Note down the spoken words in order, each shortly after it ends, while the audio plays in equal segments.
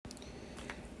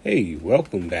Hey,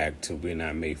 welcome back to We're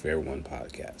Not Made for Everyone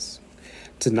podcast.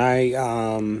 Tonight,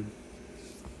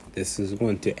 this is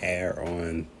going to air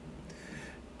on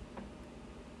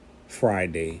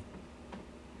Friday,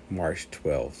 March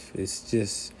 12th. It's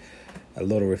just a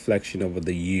little reflection over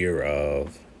the year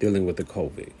of dealing with the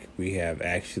COVID. We have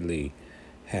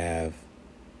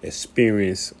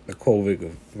experienced the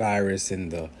COVID virus and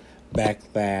the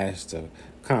backlash, the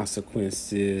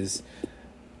consequences,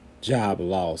 job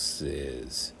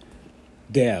losses,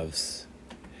 deaths,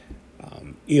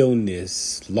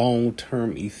 illness,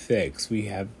 long-term effects. We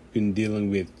have been dealing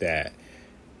with that.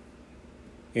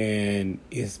 And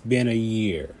it's been a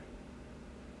year.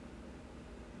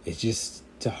 It's just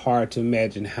hard to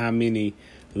imagine how many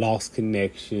lost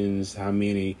connections, how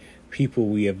many people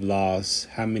we have lost,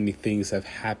 how many things have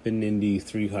happened in these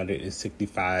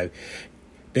 365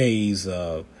 days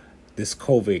of this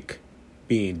COVID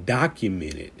being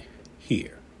documented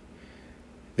here.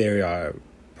 There are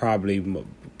probably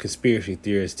conspiracy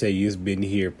theorists tell you it's been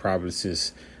here probably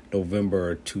since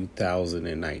November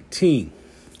 2019.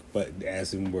 But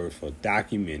as in word for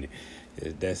documented,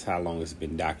 that's how long it's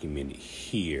been documented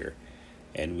here.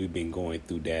 And we've been going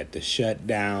through that. The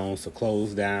shutdowns, the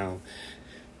close down,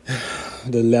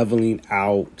 the leveling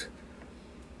out,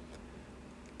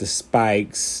 the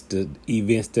spikes, the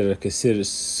events that are considered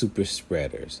super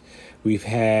spreaders. We've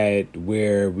had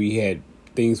where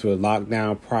things were locked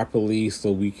down properly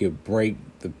so we could break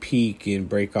the peak and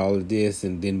break all of this.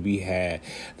 And then we had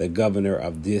the governor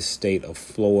of this state of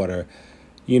Florida,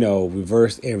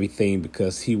 reversed everything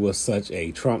because he was such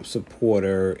a Trump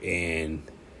supporter, and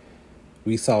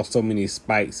we saw so many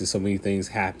spikes and so many things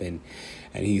happen,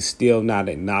 and he's still not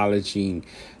acknowledging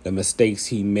the mistakes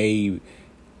he made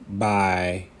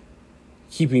by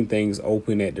keeping things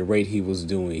open at the rate he was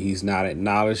doing. He's not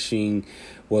acknowledging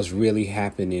what's really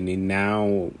happening. And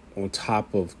now on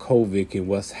top of COVID and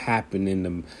what's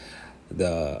happening,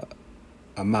 the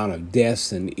amount of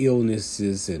deaths and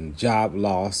illnesses and job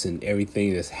loss and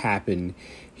everything that's happened,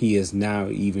 he is now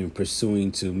even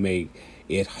pursuing to make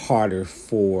it harder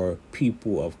for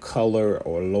people of color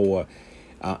or lower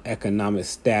economic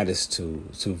status to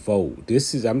vote.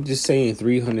 I'm just saying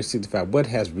 365, what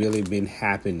has really been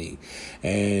happening.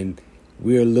 And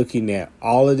we're looking at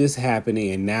all of this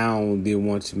happening, and now they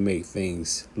want to make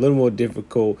things a little more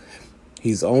difficult.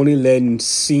 He's only letting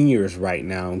seniors right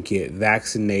now get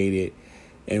vaccinated,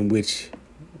 and which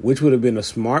would have been a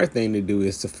smart thing to do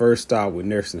is to first start with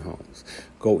nursing homes.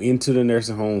 Go into the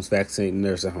nursing homes, vaccinate the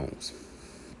nursing homes.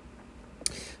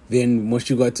 Then once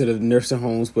you got to the nursing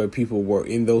homes where people were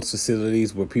in those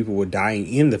facilities, where people were dying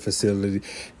in the facility,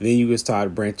 then you would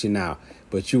start branching out.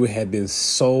 But you have been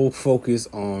so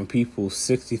focused on people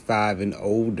 65 and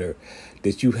older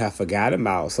that you have forgotten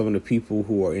about some of the people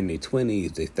who are in their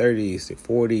 20s, their 30s, their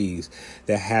 40s,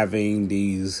 that having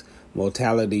these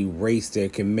mortality rates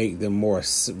that can make them more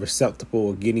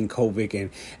susceptible of getting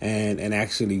COVID and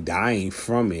actually dying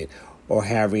from it, or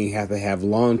have to have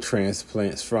lung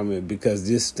transplants from it, because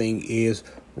this thing is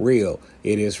real.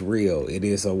 It is real. It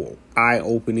is a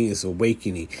eye-opening. It's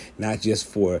awakening, not just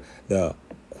for the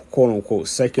quote-unquote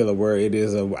secular world. It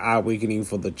is an awakening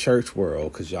for the church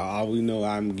world, because y'all always know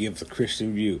I'm give the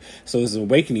Christian view. So it's an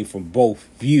awakening from both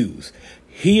views.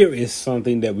 Here is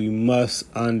something that we must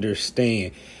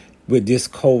understand with this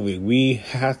COVID. We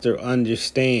have to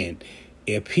understand,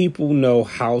 if people know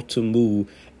how to move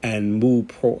and move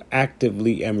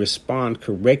proactively and respond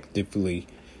correctively,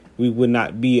 we would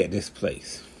not be at this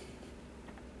place.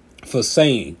 For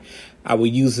saying, I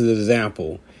would use an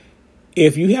example.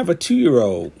 If you have a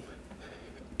 2-year-old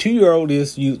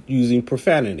is using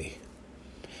profanity.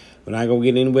 We're not going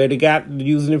to get anywhere they got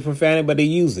using the profanity, but they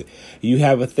use it. You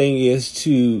have a thing is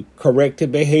to correct the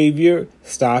behavior,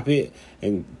 stop it,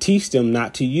 and teach them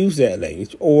not to use that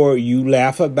language. Or you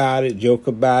laugh about it, joke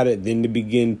about it, then they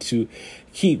begin to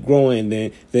keep growing.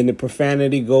 Then the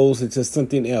profanity goes into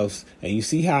something else. And you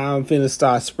see how I'm finna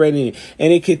start spreading it.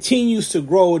 And it continues to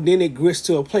grow. And then it gets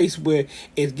to a place where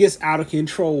it gets out of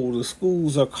control. The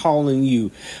schools are calling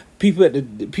you.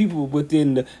 People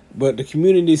within the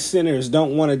community centers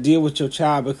don't want to deal with your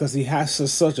child because he has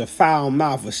such a foul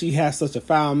mouth, or she has such a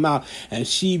foul mouth, and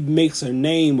she makes her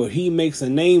name, or he makes a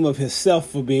name of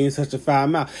himself for being such a foul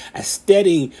mouth. Instead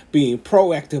of being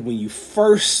proactive, when you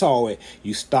first saw it,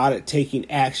 you started taking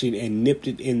action and nipped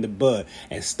it in the bud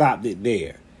and stopped it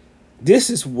there.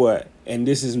 This is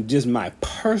just my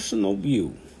personal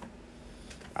view.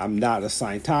 I'm not a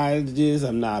scientologist.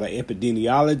 I'm not an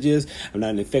epidemiologist. I'm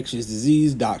not an infectious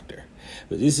disease doctor.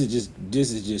 But this is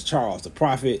just Charles, the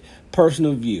prophet,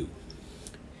 personal view.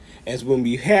 As when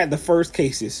we had the first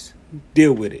cases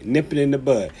Deal with it. Nip it in the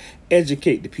bud.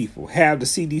 Educate the people. Have the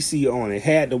CDC on it.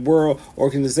 Had the World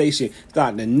Organization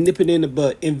start to nip it in the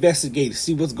bud. Investigate it.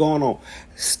 See what's going on.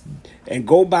 And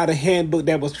go by the handbook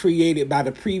that was created by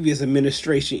the previous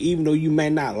administration, even though you may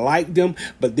not like them,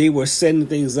 but they were setting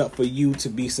things up for you to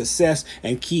be success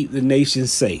and keep the nation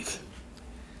safe.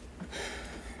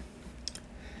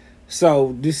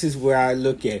 So this is where I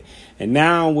look at. And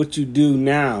now what you do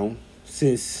now,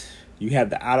 since you have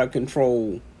the out of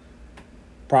control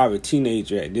probably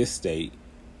teenager at this state,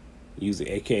 using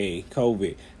aka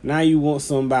COVID. Now you want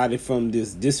somebody from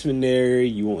this disciplinary,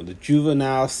 you want the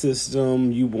juvenile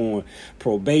system, you want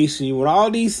probation, you want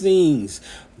all these things.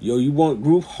 You want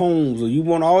group homes, or you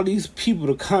want all these people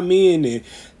to come in and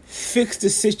fix the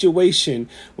situation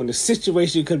when the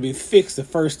situation could be fixed the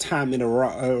first time it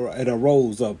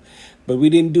arose up. But we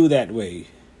didn't do that way.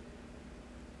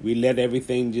 We let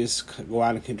everything just go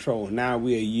out of control. Now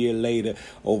we're a year later,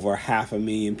 over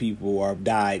 500,000 people have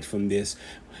died from this.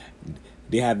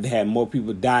 They have had more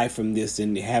people die from this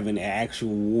than having an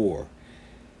actual war.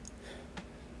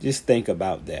 Just think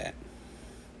about that.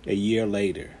 A year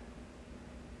later.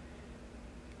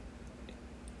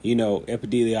 You know,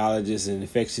 epidemiologists and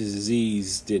infectious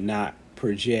disease did not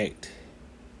project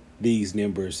these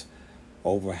numbers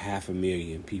over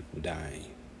 500,000 people dying.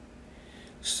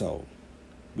 So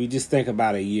we just think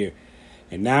about a year.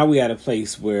 And now we at a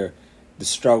place where the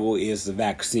struggle is the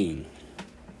vaccine.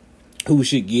 Who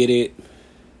should get it?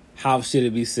 How should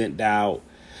it be sent out?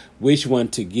 Which one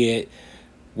to get?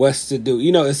 What's to do?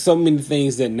 You know, there's so many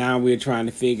things that now we're trying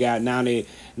to figure out. Now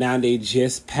they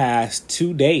just passed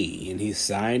today and he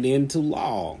signed into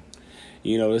law.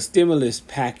 You know, the stimulus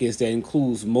package that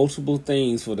includes multiple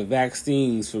things for the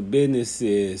vaccines, for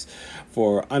businesses,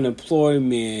 for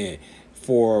unemployment,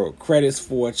 for credits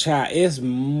for a child. It's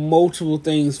multiple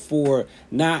things for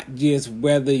not just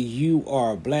whether you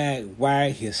are black,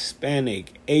 white,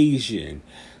 Hispanic, Asian,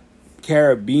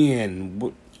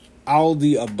 Caribbean, all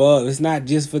the above. It's not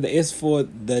just it's for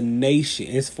the nation.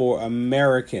 It's for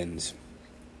Americans.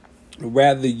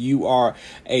 Whether you are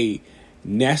a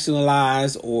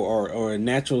nationalized or a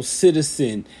natural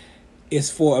citizen, it's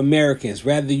for Americans.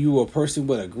 Whether you are a person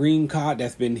with a green card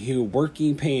that's been here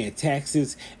working, paying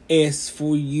taxes, it's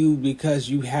for you because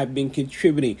you have been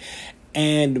contributing.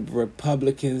 And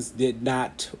Republicans did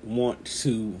not want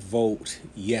to vote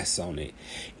yes on it.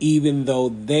 Even though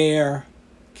their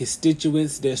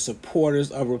constituents, their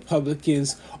supporters of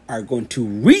Republicans are going to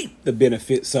reap the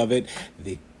benefits of it,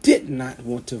 they did not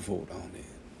want to vote on it.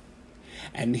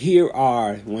 And here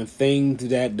are one thing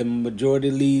that the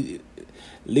majority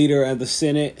leader of the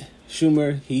Senate,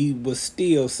 Schumer, he was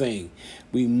still saying,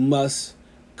 we must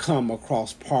come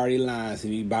across party lines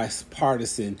and be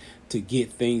bipartisan to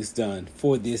get things done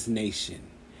for this nation.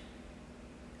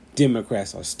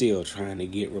 Democrats are still trying to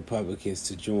get Republicans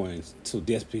to join so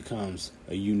this becomes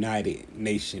a united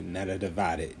nation, not a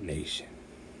divided nation.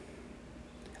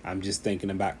 I'm just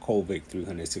thinking about COVID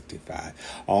 365,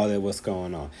 all that what's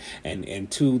going on.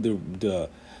 And to the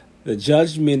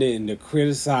judgment and the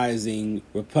criticizing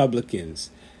Republicans,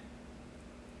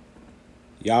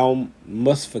 y'all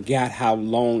must forget how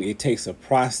long it takes a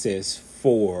process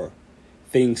for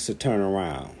things to turn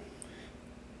around.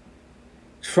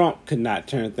 Trump could not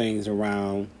turn things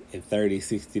around in 30,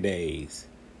 60 days.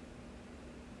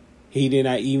 He did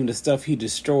not, even the stuff he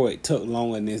destroyed took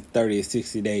longer than 30 or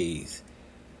 60 days.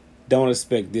 Don't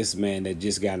expect this man that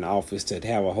just got in office to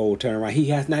have a whole turnaround. He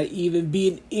has not even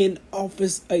been in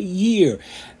office a year.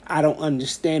 I don't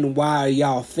understand why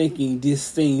y'all thinking this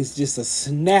thing's just a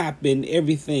snap and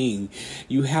everything.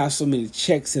 You have so many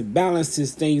checks and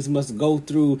balances things must go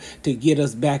through to get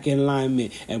us back in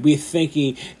alignment. And we're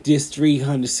thinking just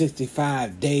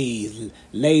 365 days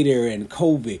later and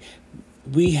COVID.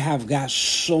 We have got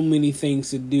so many things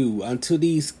to do until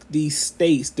these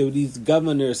states, these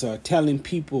governors are telling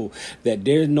people that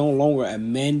there's no longer a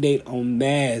mandate on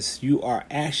masks. You are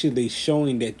actually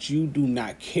showing that you do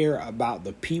not care about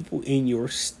the people in your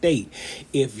state.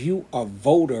 If you are a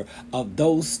voter of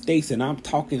those states, and I'm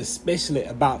talking especially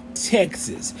about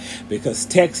Texas, because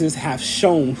Texas have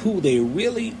shown who they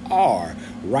really are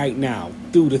right now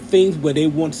through the things where they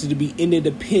wanted to be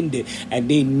independent, and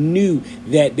they knew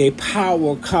that their power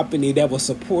company that was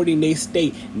supporting their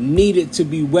state needed to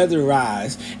be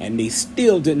weatherized, and they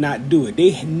still did not do it.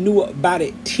 They knew about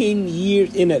it 10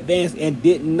 years in advance and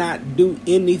did not do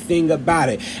anything about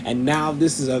it. And now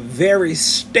this is a very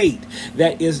state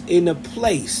that is in a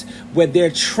place where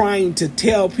they're trying to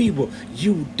tell people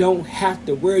you don't have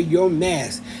to wear your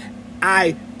mask.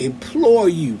 I implore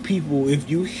you, people, if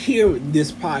you hear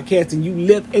this podcast and you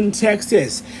live in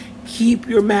Texas, Keep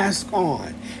your mask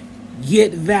on.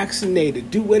 Get vaccinated.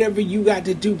 Do whatever you got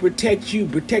to do. Protect you.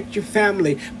 Protect your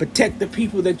family. Protect the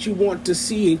people that you want to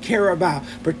see and care about.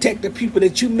 Protect the people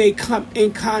that you may come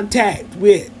in contact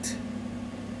with.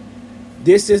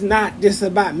 This is not just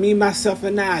about me, myself,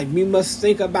 and I. We must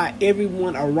think about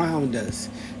everyone around us.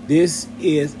 This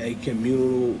is a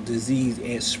communal disease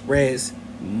and spreads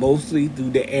mostly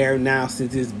through the air now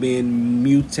since it's been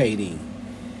mutating.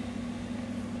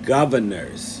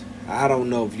 Governors, I don't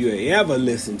know if you ever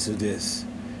listen to this,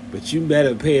 but you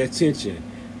better pay attention.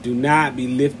 Do not be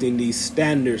lifting these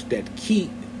standards that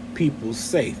keep people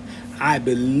safe. I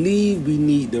believe we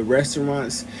need the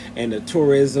restaurants and the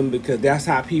tourism because that's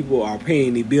how people are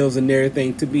paying the bills and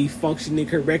everything to be functioning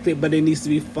correctly, but it needs to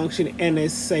be functioning in a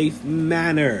safe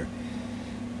manner.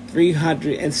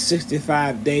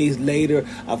 365 days later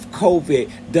of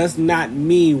COVID does not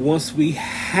mean once we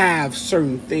have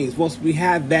certain things, once we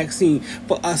have vaccine,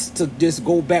 for us to just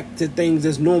go back to things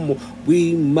as normal.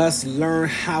 We must learn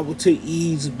how to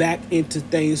ease back into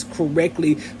things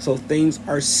correctly so things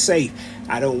are safe.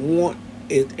 I don't want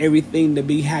everything to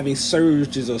be having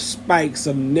surges or spikes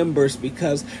of numbers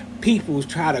because people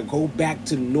try to go back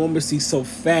to normalcy so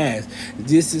fast.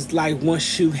 This is like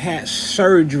once you had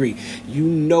surgery, you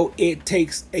know it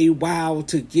takes a while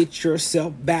to get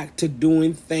yourself back to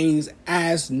doing things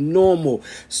as normal.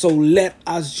 So let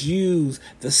us use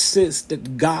the sense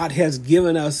that God has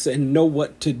given us and know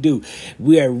what to do.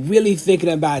 We are really thinking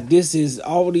about this is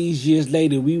all these years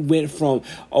later. We went from,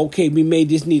 okay, we may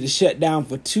just need to shut down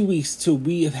for 2 weeks to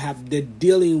we have been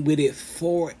dealing with it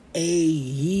for a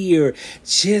year.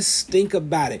 Just think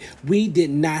about it. We did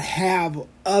not have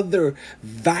other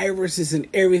viruses and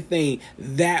everything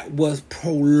that was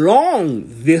prolonged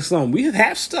this long. We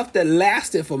have stuff that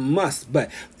lasted for months,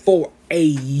 but for a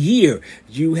year,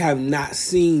 you have not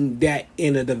seen that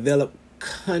in a developed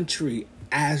country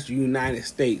as the United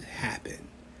States happen.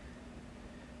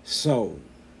 So,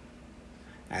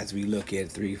 as we look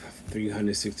at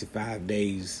 365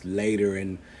 days later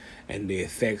and the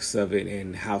effects of it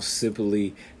and how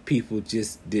simply people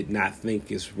just did not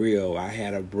think it's real. I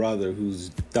had a brother who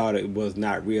thought it was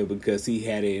not real because he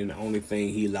had it and the only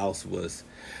thing he lost was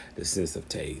the sense of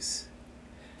taste.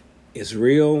 It's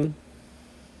real.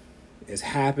 It's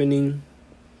happening.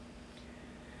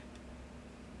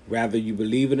 Whether you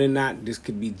believe it or not, this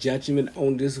could be judgment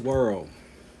on this world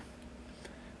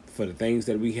for the things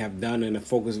that we have done and the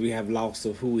focus we have lost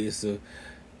of who is the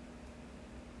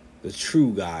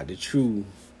true God, the true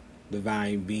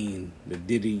divine being, the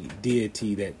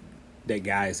deity that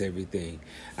guides everything.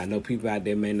 I know people out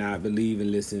there may not believe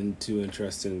and listen to and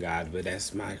trust in God, but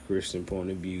that's my Christian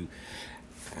point of view.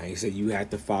 I ain't say you have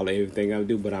to follow everything I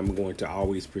do, but I'm going to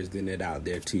always present it out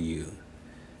there to you.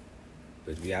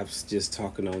 But we are just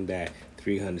talking on that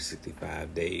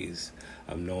 365 days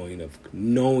of knowing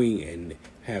and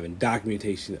having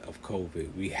documentation of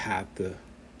COVID. We have to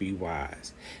be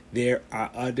wise. There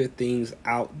are other things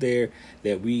out there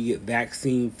that we get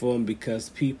vaccine from because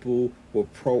people were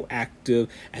proactive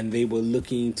and they were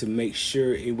looking to make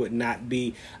sure it would not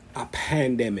be a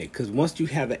pandemic. Because once you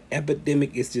have an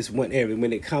epidemic, it's just whatever.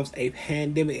 When it comes a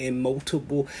pandemic in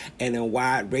multiple and a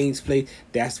wide range place,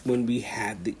 that's when we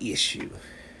have the issue.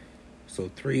 So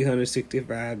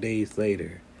 365 days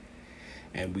later,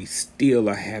 and we still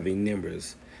are having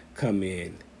numbers come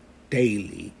in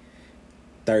daily,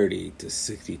 30 to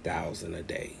 60,000 a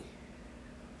day.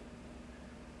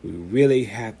 We really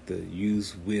have to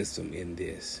use wisdom in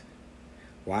this.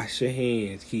 Wash your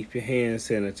hands. Keep your hand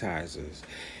sanitizers.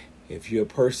 If you're a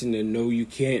person that know you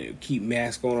can't keep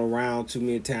masks on around too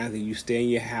many times and you stay in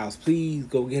your house, please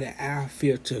go get an air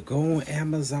filter. Go on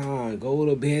Amazon. Go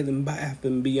to Bed and Bath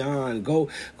and Beyond. Go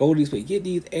these places. Get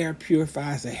these air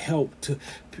purifiers to help to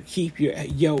keep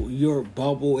your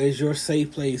bubble as your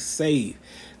safe place safe.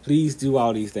 Please do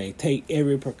all these things. Take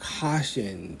every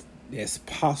precaution that's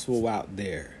possible out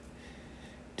there.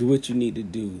 Do what you need to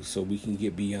do so we can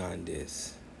get beyond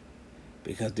this.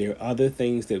 Because there are other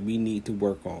things that we need to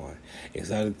work on.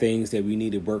 There's other things that we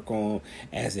need to work on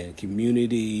as in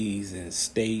communities and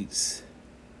states,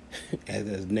 as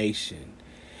a nation.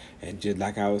 And just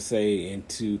like I would say,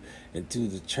 into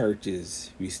the churches,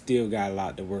 we still got a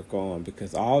lot to work on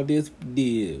because all this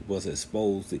did was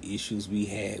expose the issues we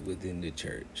had within the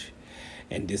church.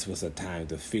 And this was a time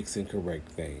to fix and correct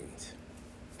things.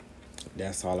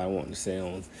 That's all I want to say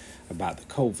on about the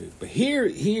COVID. But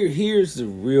here's the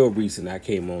real reason I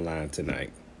came online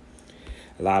tonight.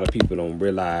 A lot of people don't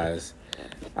realize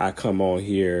I come on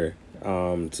here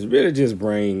to really just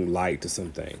bring light to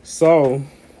some things. So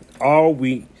all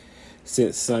week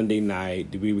since Sunday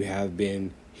night, we have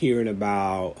been hearing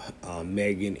about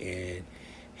Meghan and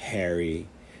Harry,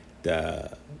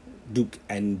 the Duke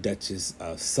and Duchess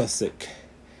of Sussex,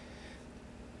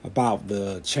 about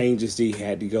the changes they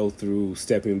had to go through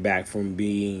stepping back from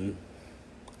being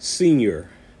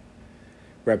senior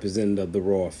representative of the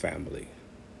royal family.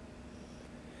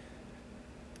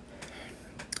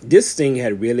 This thing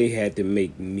had really had to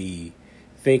make me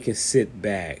think and sit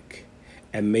back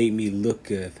and made me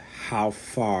look at how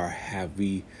far have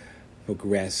we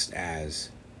progressed as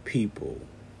people.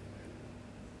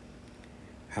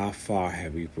 How far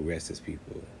have we progressed as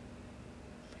people?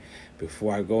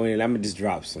 Before I go in, I'm going to just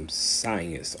drop some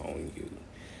science on you.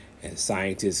 And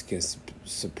scientists can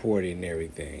support it and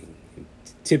everything.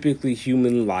 Typically,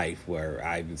 human life, where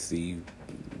I would see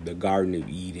the Garden of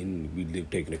Eden, we live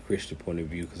taking a Christian point of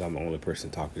view because I'm the only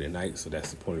person talking tonight, so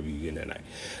that's the point of view you're getting tonight.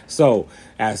 So,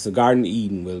 as the Garden of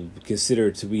Eden was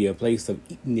considered to be a place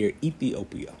near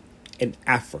Ethiopia in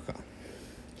Africa,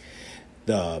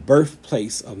 the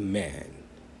birthplace of man.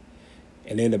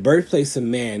 And in the birthplace of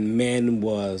man, man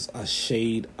was a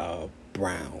shade of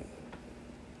brown.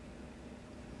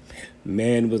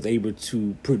 Man was able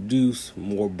to produce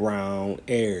more brown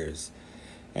heirs.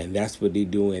 And that's what they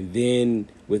do. And then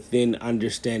within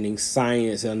understanding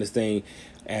science, understanding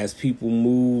as people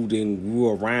moved and grew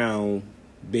around,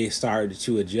 they started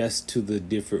to adjust to the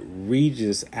different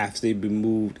regions after they've been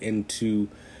moved into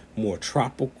more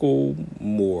tropical,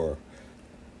 more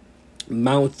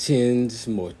mountains,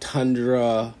 more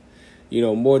tundra,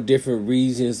 more different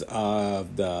regions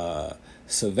of the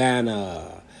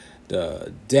savanna,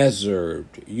 the desert.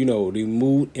 They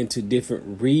moved into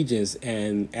different regions,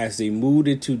 and as they moved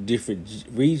into different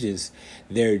regions,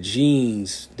 their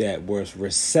genes that were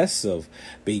recessive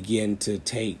began to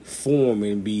take form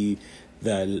and be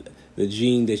the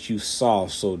gene that you saw.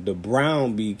 So the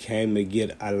brown became to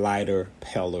get a lighter,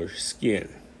 paler skin.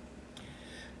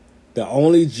 The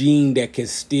only gene that can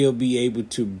still be able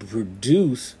to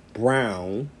produce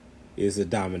brown is a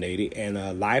dominating, and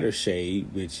a lighter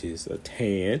shade, which is a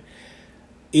tan,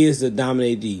 is the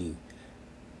dominating gene.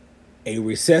 A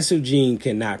recessive gene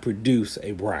cannot produce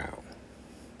a brown.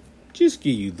 Just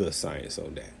give you the science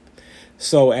on that.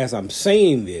 So as I'm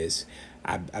saying this,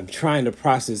 I'm trying to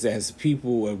process as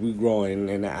people as we growing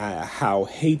and how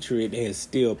hatred has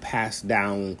still passed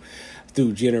down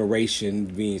through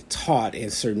generations, being taught in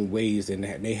certain ways, and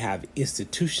they have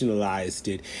institutionalized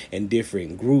it in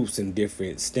different groups and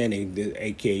different standing,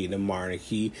 aka the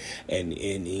monarchy and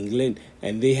in England,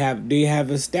 and they have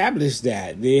established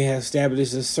that they have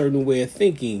established a certain way of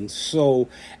thinking. So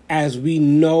as we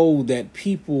know that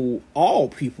all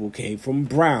people came from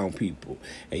brown people,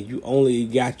 and you only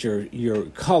got your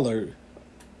color,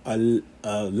 a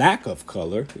lack of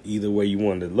color, either way you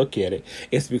want to look at it,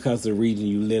 it's because the region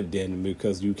you lived in,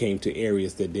 because you came to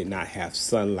areas that did not have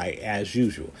sunlight as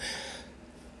usual.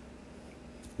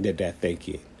 Let that think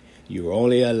in. You're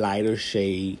only a lighter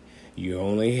shade. You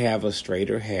only have a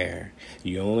straighter hair.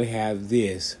 You only have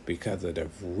this because of the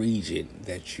region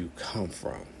that you come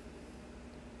from.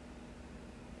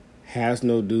 Has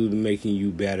no do to making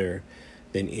you better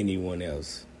than anyone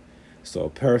else. So a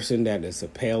person that is a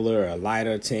paler, a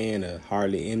lighter tan, or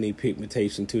hardly any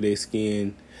pigmentation to their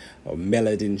skin, or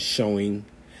melanin showing,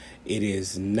 it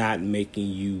is not making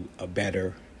you a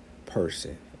better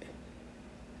person.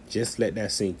 Just let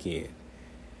that sink in.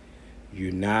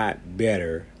 You're not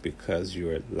better because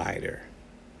you're lighter.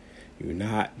 You're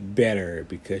not better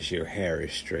because your hair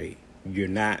is straight. You're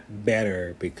not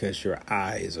better because your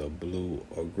eyes are blue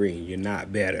or green. You're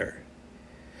not better.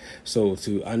 So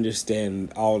to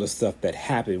understand all the stuff that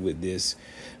happened with this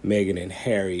Meghan and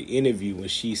Harry interview, when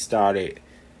she started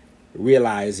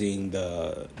realizing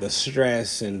the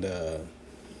stress and the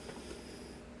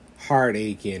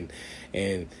heartache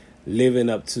and living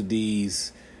up to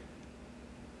these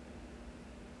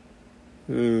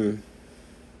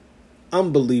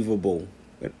unbelievable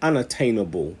and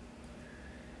unattainable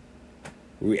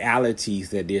realities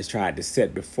that they tried to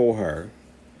set before her,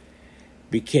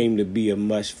 became to be a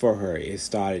much for her. It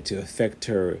started to affect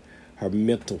her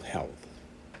mental health.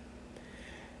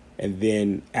 And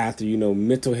then after,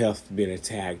 mental health being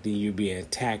attacked, then you're being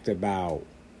attacked about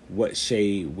what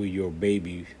shade will your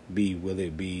baby be. Will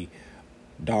it be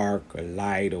dark or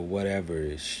light or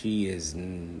whatever? She is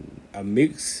a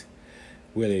mix.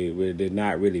 Really, they're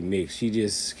not really mixed. She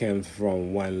just comes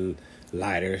from one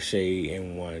lighter shade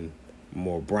and one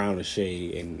more browner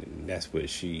shade, and that's what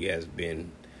she has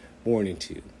been born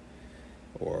into,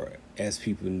 or as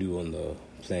people knew on the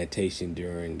plantation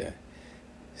during the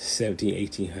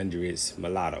 1800s,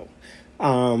 mulatto.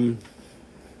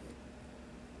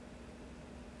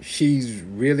 She's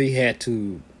really had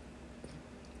to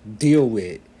deal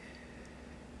with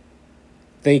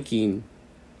thinking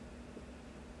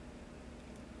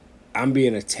I'm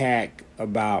being attacked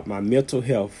about my mental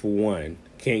health, for one,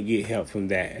 can't get help from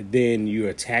that. And then you're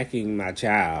attacking my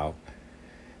child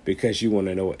because you want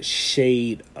to know what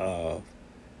shade of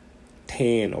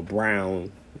tan or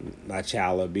brown my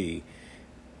child will be.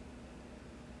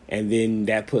 And then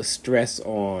that puts stress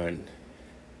on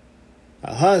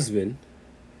a husband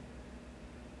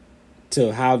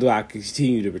to how do I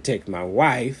continue to protect my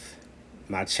wife,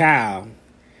 my child,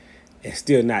 and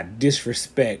still not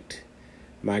disrespect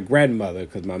my grandmother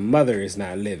because my mother is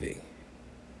not living.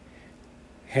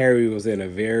 Harry was in a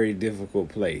very difficult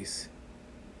place.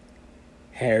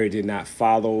 Harry did not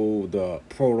follow the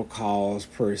protocols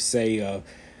per se of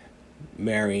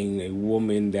marrying a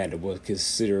woman that was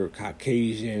considered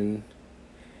Caucasian,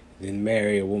 then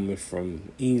marry a woman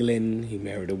from England. He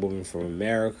married a woman from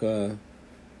America.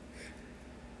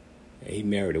 He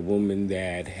married a woman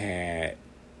that had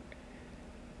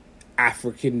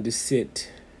African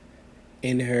descent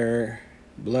in her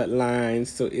bloodline.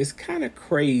 So it's kind of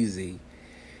crazy.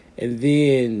 And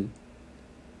then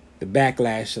the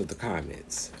backlash of the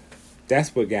comments.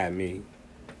 That's what got me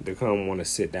to come want to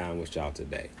sit down with y'all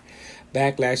today.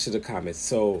 Backlash of the comments.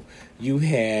 So you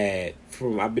had,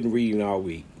 I've been reading all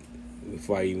week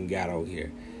before I even got on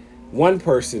here. One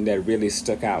person that really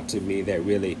stuck out to me, that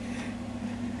really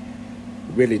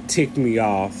ticked me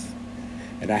off,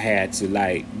 and I had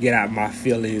to get out my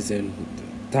feelings and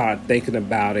start thinking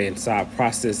about it and start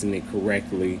processing it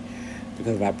correctly.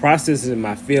 Because by processing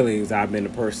my feelings, I've been a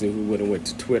person who would have went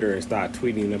to Twitter and started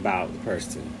tweeting about the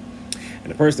person.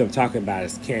 And the person I'm talking about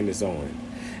is Candace Owens.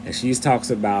 And she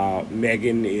talks about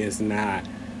Meghan is not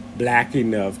black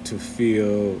enough to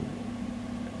feel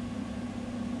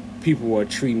people are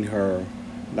treating her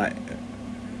like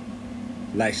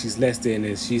she's less than,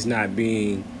 and she's not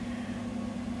being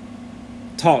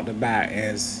talked about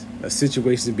as a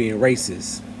situation being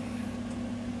racist.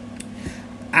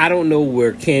 I don't know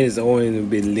where Candace Owens has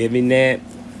been living at.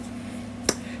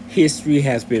 History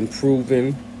has been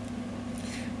proven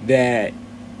that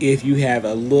if you have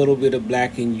a little bit of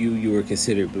black in you, you are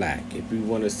considered black. If you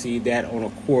want to see that on a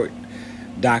court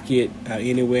docket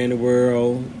anywhere in the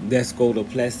world, let's go to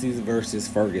Plessis versus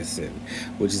Ferguson,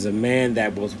 which is a man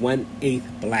that was 1/8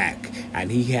 black, and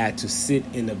he had to sit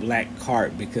in the black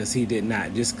cart because he did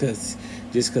not, just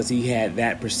because he had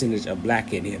that percentage of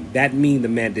black in him. That means the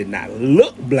man did not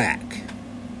look black,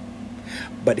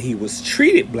 but he was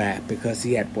treated black because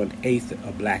he had 1/8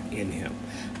 of black in him.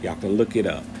 Y'all can look it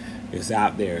up. It's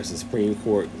out there. It's a Supreme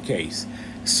Court case.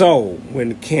 So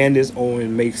when Candace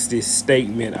Owens makes this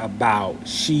statement about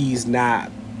she's not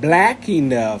black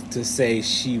enough to say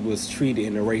she was treated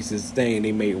in a racist thing,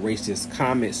 they made racist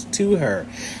comments to her,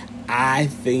 I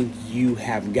think you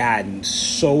have gotten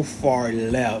so far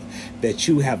left that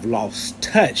you have lost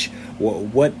touch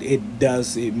with what it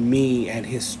does it mean and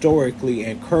historically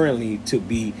and currently to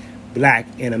be black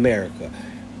in America.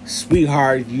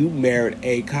 Sweetheart, you married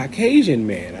a Caucasian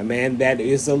man, a man that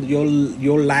is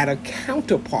your lighter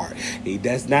counterpart. It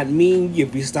does not mean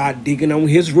if we start digging on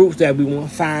his roots that we want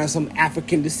to find some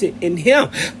African descent in him,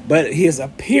 but his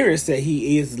appearance that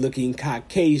he is looking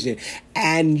Caucasian.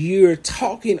 And you're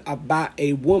talking about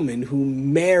a woman who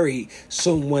married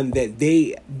someone that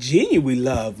they genuinely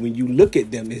love. When you look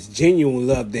at them, it's genuine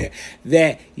love there.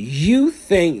 That you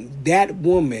think that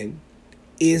woman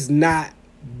is not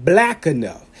black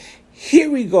enough.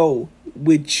 Here we go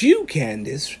with you,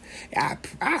 Candace. I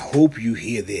hope you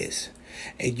hear this.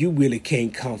 And you really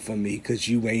can't come for me because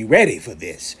you ain't ready for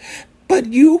this. But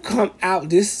you come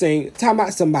out this thing talking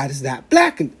about somebody's not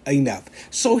black enough.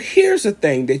 So here's the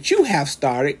thing that you have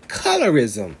started: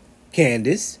 colorism,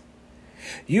 Candace.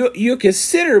 You're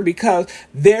considered because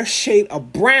their shade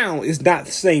of brown is not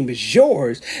the same as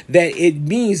yours, that it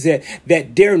means that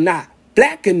they're not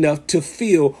black enough to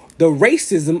feel the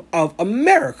racism of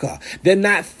America. They're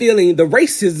not feeling the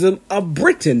racism of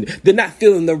Britain. They're not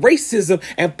feeling the racism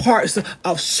and parts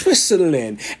of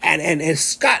Switzerland and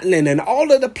Scotland and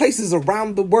all of the places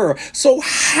around the world. So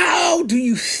how do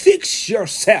you fix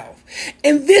yourself?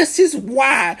 And this is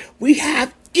why we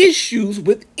have issues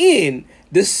within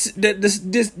this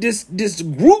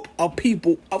group of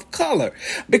people of color,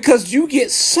 because you get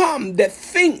some that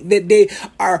think that they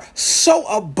are so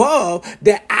above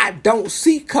that I don't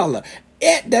see color.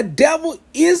 The devil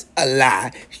is a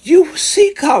lie. You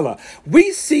see color.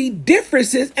 We see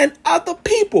differences in other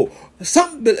people.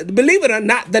 Believe it or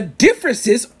not, the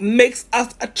differences makes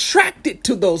us attracted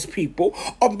to those people,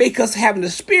 or make us have an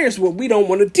experience where we don't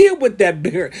want to deal with that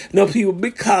people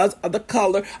because of the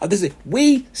color of this.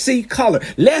 We see color.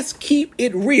 Let's keep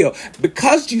it real.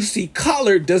 Because you see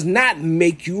color does not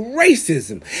make you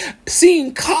racism.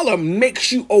 Seeing color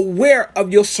makes you aware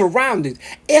of your surroundings.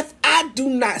 If I do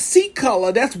not see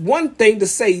color, that's one thing to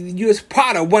say you're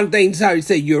proud of. One thing to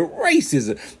say you're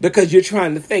racism, because you're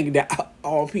trying to think that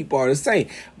all people are the same.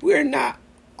 We're not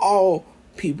all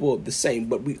people the same,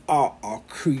 but we all are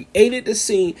created the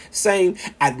same,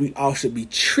 and we all should be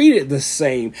treated the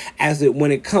same as it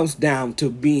when it comes down to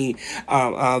being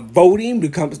voting,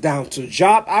 it comes down to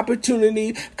job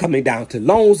opportunity, coming down to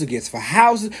loans against for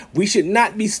houses. We should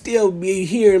not be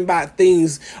hearing about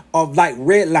things of like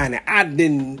redlining. I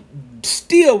didn't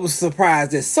still was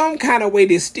surprised that some kind of way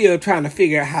they're still trying to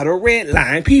figure out how to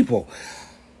redline people.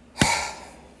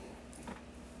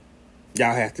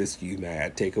 Y'all have to excuse me. I gotta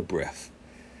take a breath.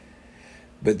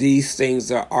 But these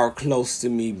things are close to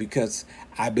me because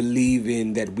I believe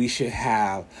in that we should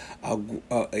have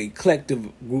a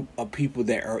collective group of people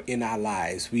that are in our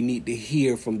lives. We need to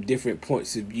hear from different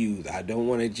points of view. I don't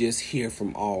want to just hear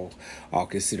from all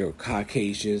considered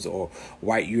Caucasians or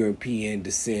white European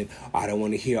descent. I don't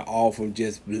want to hear all from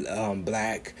just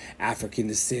black African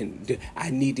descent.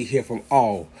 I need to hear from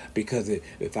all, because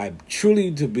if I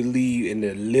truly to believe and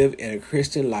to live in a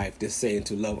Christian life that's saying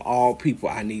to love all people,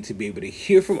 I need to be able to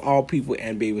hear from all people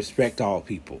and be able to respect all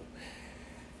people.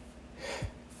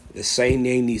 The same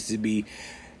thing needs to be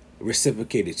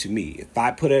reciprocated to me. If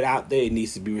I put it out there, it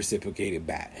needs to be reciprocated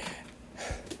back.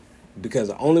 Because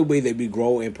the only way that we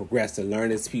grow and progress and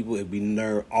learn as people is we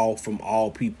learn all from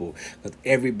all people. Because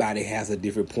everybody has a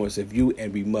different points of view,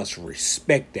 and we must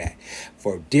respect that.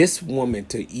 For this woman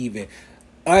to even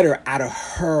utter out of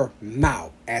her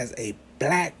mouth as a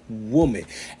black woman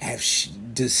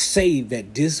to say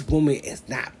that this woman is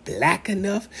not black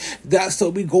enough, so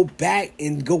we go back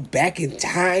in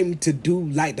time to do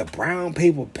like the brown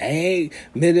paper bag.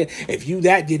 If you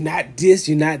that, you're not this,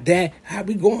 you're not that. How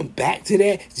we going back to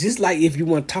that? Just like if you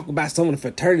want to talk about some of the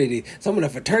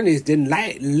fraternities didn't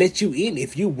let you in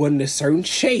if you wasn't a certain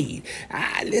shade.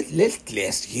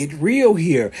 Let's get real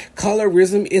here.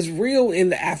 Colorism is real in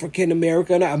the African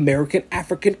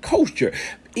African culture.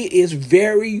 It is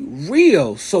very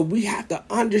real. So we have to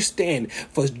understand,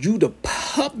 for you to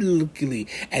publicly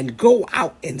and go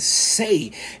out and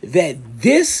say that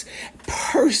this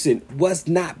person was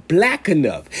not black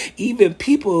enough. Even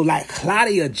people like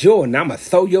Claudia Jordan, I'm going to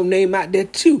throw your name out there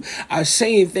too, are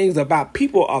saying things about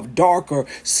people of darker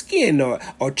skin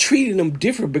or treating them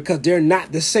different because they're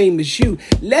not the same as you.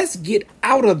 Let's get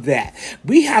out of that.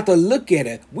 We have to look at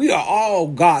it. We are all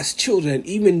God's children,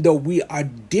 even though we are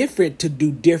different to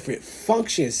do different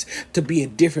functions, to be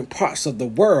in different parts of the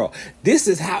world. This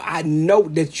is how I know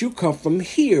that you come from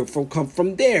here, come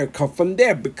from there,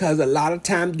 because a lot of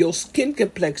times your skin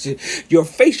complexion, your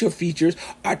facial features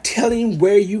are telling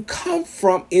where you come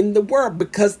from in the world,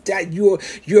 because that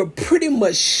you're pretty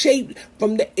much shaped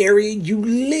from the area you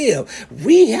live.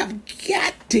 We have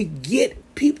got to get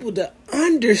people to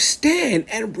understand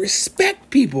and respect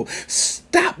people.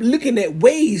 Stop looking at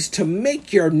ways to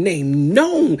make your name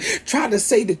known. Try to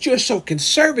say that you're so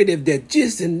conservative, that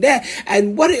this and that.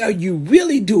 And what are you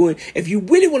really doing? If you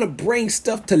really want to bring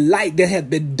stuff to light that has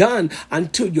been done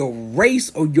unto your race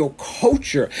or your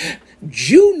culture,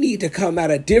 you need to come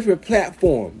at a different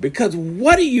platform. Because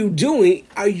what are you doing?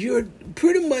 You're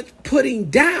pretty much putting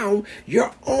down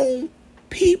your own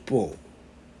people.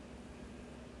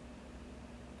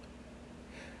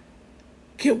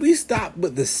 Can we stop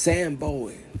with the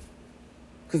Samboing?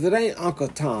 Because it ain't Uncle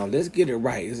Tom. Let's get it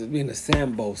right. It's being a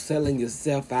Sambo, selling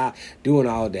yourself out, doing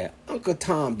all that. Uncle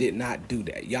Tom did not do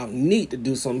that. Y'all need to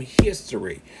do some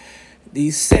history.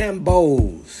 These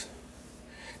Sambos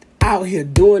out here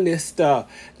doing this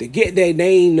stuff to get their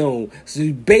name known.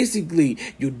 So basically,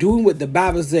 you're doing what the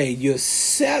Bible says. You're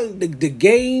selling to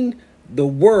gain the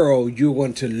world. You're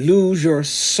going to lose your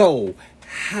soul.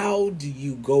 How do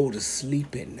you go to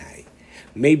sleep at night?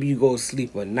 Maybe you go to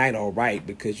sleep at night all right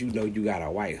because you know you got a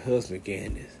white husband,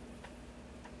 Candace.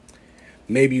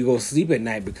 Maybe you go to sleep at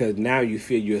night because now you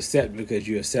feel you're accepted because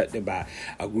you're accepted by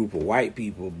a group of white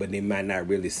people, but they might not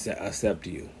really accept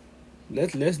you.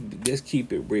 Let's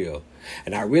keep it real.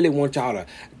 And I really want y'all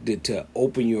to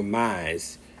open your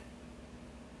minds.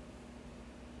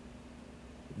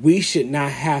 We should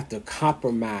not have to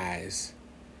compromise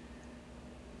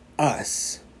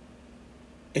us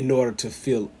in order to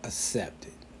feel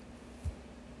accepted.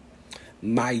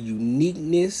 My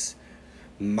uniqueness,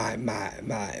 my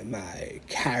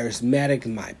charismatic,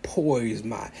 my poise,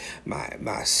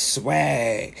 my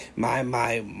swag,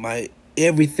 my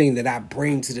everything that I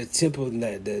bring to the temple, and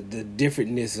the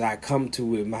differentness that I come to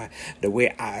with the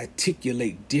way I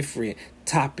articulate different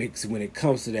topics when it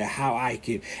comes to that, how I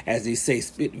can, as they say,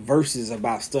 spit verses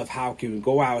about stuff, how I can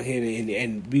go out here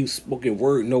and be spoken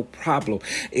word, no problem.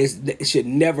 It should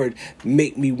never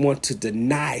make me want to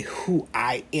deny who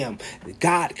I am.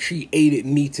 God created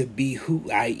me to be who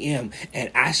I am,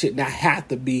 and I should not have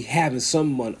to be having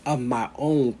someone of my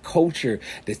own culture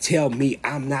to tell me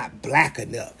I'm not black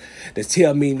enough, to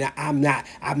tell me that I'm not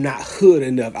hood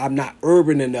enough, I'm not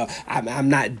urban enough, I'm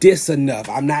not this enough,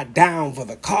 I'm not down for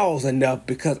the cause enough,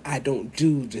 because I don't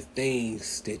do the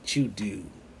things that you do.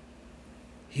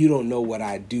 You don't know what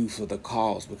I do for the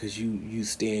cause, because you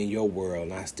stay in your world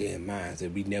and I stay in mine,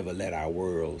 and we never let our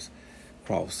worlds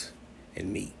cross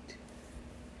and meet.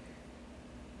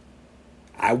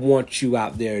 I want you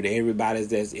out there, to everybody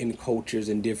that's in cultures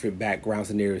and different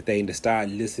backgrounds and everything, to start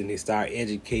listening, start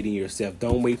educating yourself.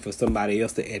 Don't wait for somebody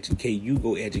else to educate you.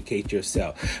 Go educate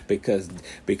yourself, because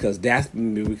that's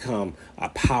when we become a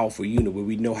powerful unit, where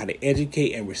we know how to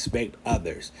educate and respect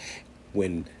others.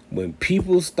 When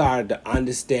people started to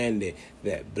understand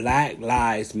that Black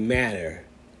Lives Matter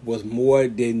was more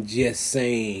than just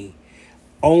saying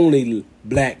only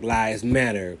Black Lives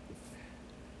Matter,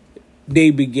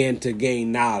 they began to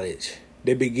gain knowledge.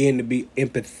 They began to be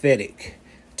empathetic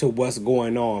to what's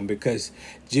going on, because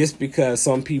just because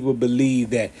some people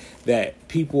believe that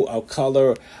people of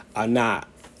color are not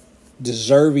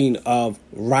deserving of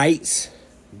rights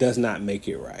does not make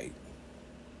it right.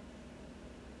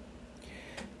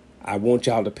 I want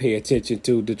y'all to pay attention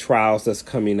to the trials that's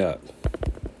coming up.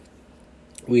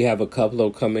 We have a couple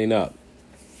of coming up.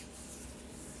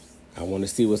 I want to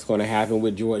see what's going to happen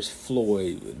with George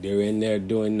Floyd. They're in there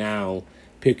doing now,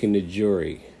 picking the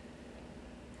jury.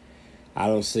 I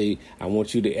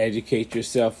want you to educate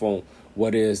yourself on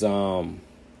what is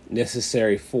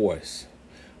necessary force.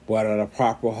 What are the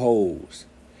proper holds?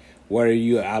 What are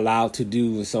you allowed to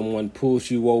do when someone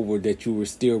pulls you over, that you will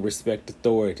still respect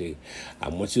authority? I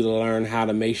want you to learn how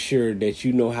to make sure that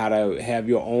you know how to have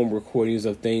your own recordings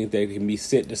of things that can be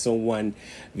sent to someone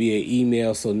via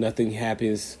email, so nothing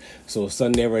happens. So if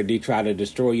suddenly they try to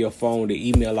destroy your phone, the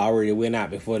email already went out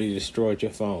before they destroyed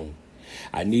your phone.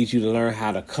 I need you to learn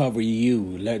how to cover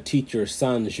you. Teach your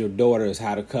sons, your daughters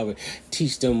how to cover.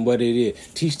 Teach them what it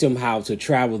is. Teach them how to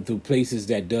travel through places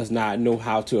that does not know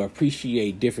how to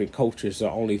appreciate different cultures,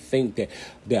 or only think that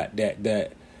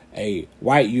a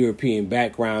white European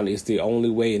background is the only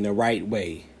way and the right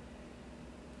way.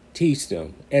 Teach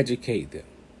them. Educate them.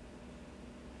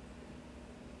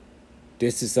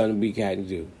 This is something we got to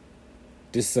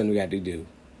do.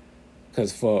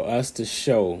 Because for us to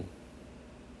show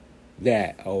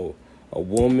that a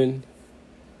woman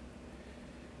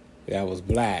that was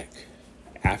black,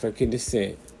 African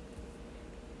descent,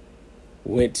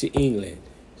 went to England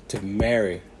to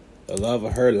marry the love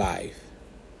of her life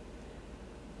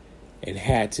and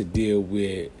had to deal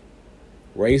with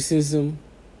racism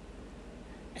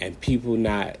and people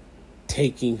not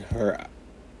taking her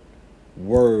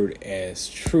word as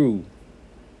true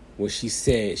when she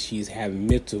said she's having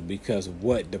mental, because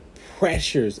what the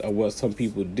pressures of what some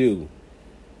people do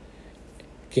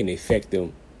can affect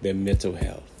their mental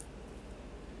health.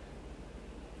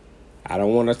 I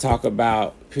don't want to talk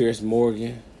about Piers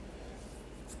Morgan,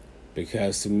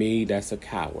 because to me that's a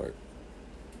coward.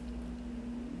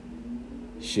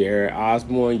 Sherry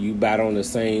Osborne, you bat on the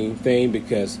same thing,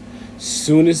 because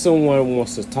soon as someone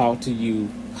wants to talk to you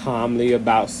calmly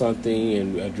about something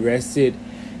and address it,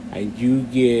 and you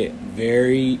get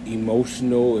very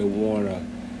emotional and want to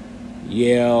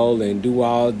yell and do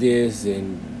all this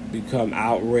and become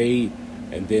outraged,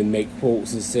 and then make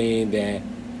quotes and saying that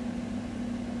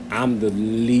I'm the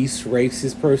least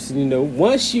racist person.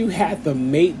 Once you have to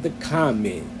make the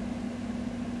comment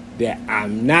that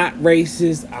I'm not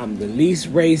racist, I'm the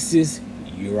least racist,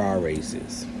 you are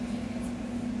racist.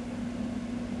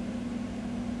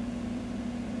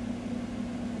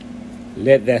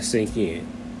 Let that sink in.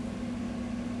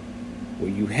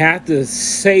 When you have to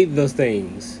say those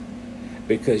things,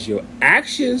 because your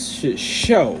actions should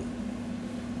show,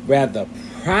 whether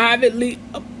privately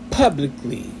or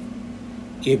publicly,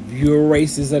 if you're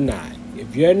racist or not.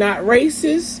 If you're not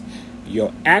racist,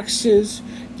 your actions,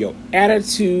 your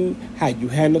attitude, how you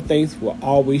handle things will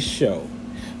always show.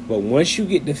 But once you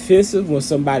get defensive when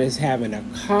somebody's having a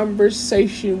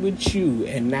conversation with you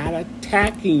and not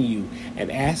attacking you and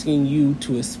asking you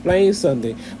to explain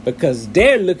something because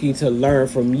they're looking to learn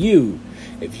from you,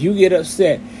 if you get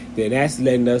upset, then that's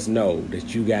letting us know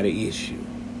that you got an issue.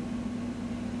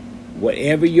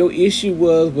 Whatever your issue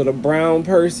was with a brown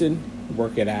person,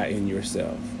 work it out in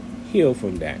yourself. Heal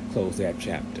from that. Close that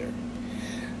chapter.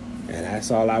 And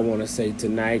that's all I want to say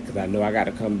tonight, because I know I got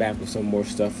to come back with some more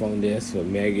stuff on this for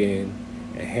Meghan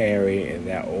and Harry and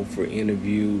that Oprah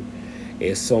interview.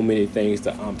 There's so many things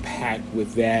to unpack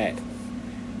with that.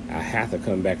 I have to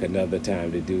come back another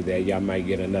time to do that. Y'all might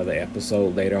get another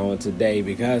episode later on today,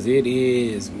 because it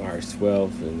is March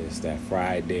 12th and it's that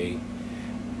Friday.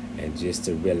 And just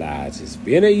to realize it's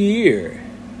been a year.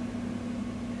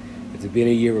 It's been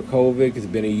a year with COVID. It's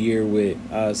been a year with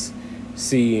us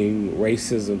seeing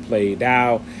racism played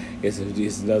out. It's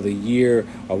another year.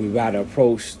 Are we about to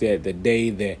approach the day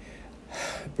that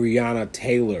Breonna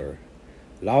Taylor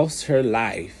lost her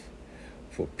life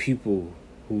for people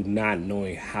who not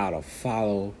knowing how to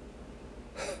follow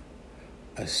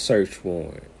a search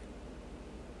warrant?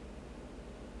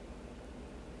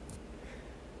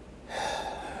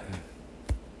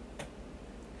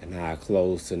 And I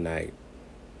close tonight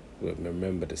with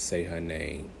remember to say her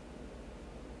name,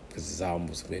 because it's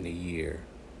almost been a year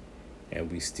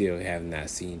and we still have not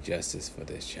seen justice for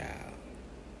this child.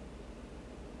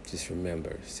 Just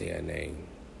remember, say her name.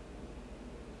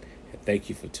 And thank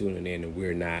you for tuning in to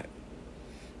We're Not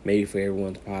Made for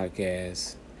Everyone's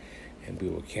podcast. And we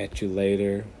will catch you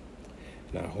later.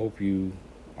 And I hope you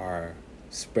are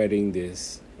spreading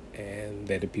this and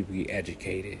letting people get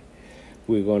educated.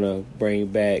 We're going to bring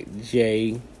back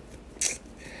Jay.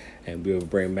 And we'll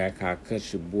bring back our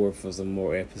Cut Your Board for some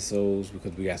more episodes,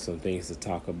 because we got some things to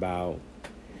talk about.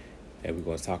 And we're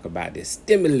going to talk about this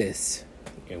stimulus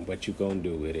and what you're going to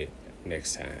do with it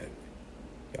next time.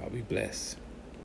 Y'all be blessed.